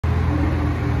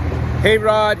Hey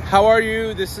Rod, how are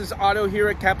you? This is Otto here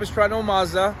at Capistrano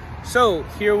Mazda. So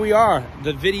here we are,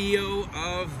 the video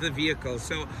of the vehicle.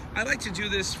 So I like to do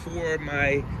this for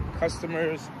my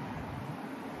customers,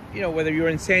 you know, whether you're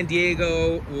in San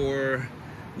Diego or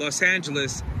Los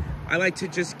Angeles. I like to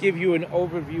just give you an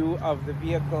overview of the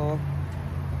vehicle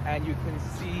and you can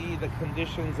see the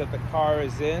conditions that the car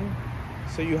is in.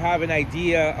 So you have an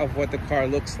idea of what the car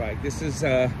looks like. This is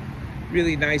a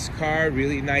really nice car,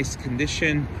 really nice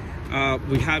condition.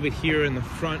 We have it here in the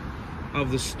front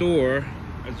of the store.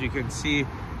 As you can see,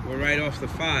 we're right off the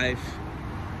 5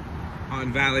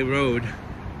 on Valley Road.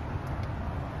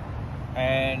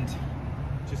 And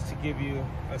just to give you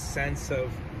a sense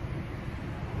of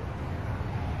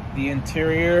the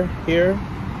interior here.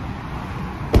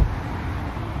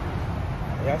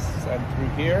 Yes, and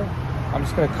through here. I'm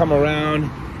just gonna come around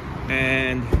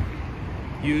and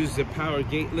use the power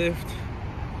gate lift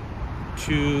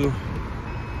to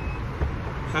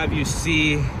have you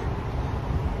see.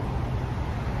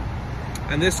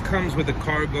 And this comes with the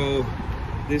cargo.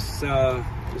 This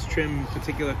trim in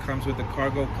particular comes with the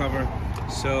cargo cover,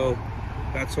 so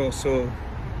that's also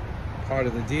part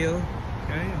of the deal.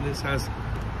 Okay, and this has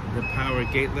the power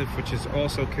gate lift, which is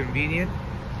also convenient.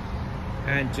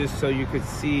 And just so you could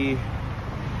see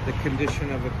the condition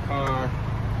of the car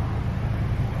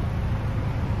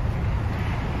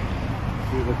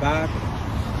through the back.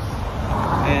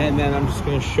 And then I'm just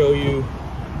going to show you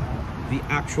the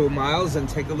actual miles and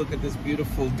take a look at this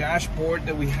beautiful dashboard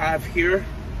that we have here.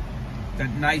 That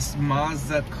nice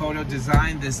Mazda Kodo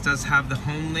design. This does have the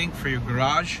home link for your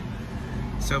garage.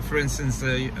 So for instance,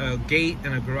 a gate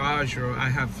and a garage, or I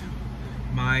have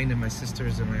mine and my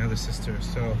sister's and my other sister.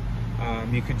 So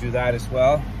you could do that as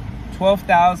well.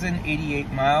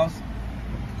 12,088 miles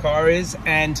the car is.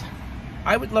 And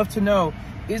I would love to know,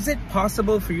 is it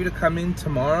possible for you to come in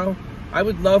tomorrow? I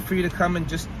would love for you to come and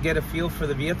just get a feel for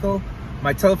the vehicle.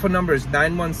 My telephone number is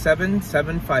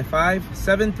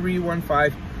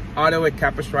 917-755-7315, Otto at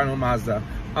Capistrano Mazda.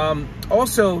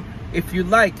 Also, if you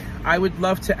like, I would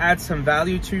love to add some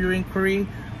value to your inquiry.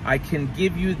 I can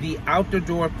give you the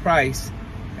out-the-door price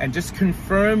and just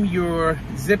confirm your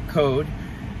zip code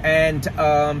and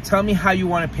tell me how you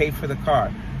want to pay for the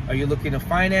car. Are you looking to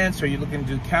finance? Are you looking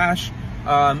to do cash?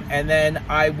 And then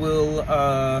I will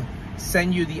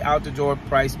send you the out-the-door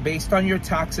price based on your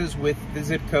taxes with the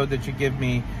zip code that you give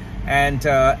me, and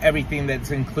everything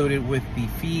that's included with the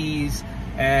fees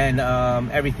and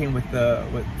everything with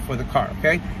for the car.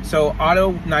 Okay, so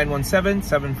Otto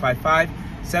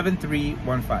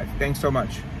 917-755-7315. Thanks so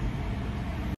much.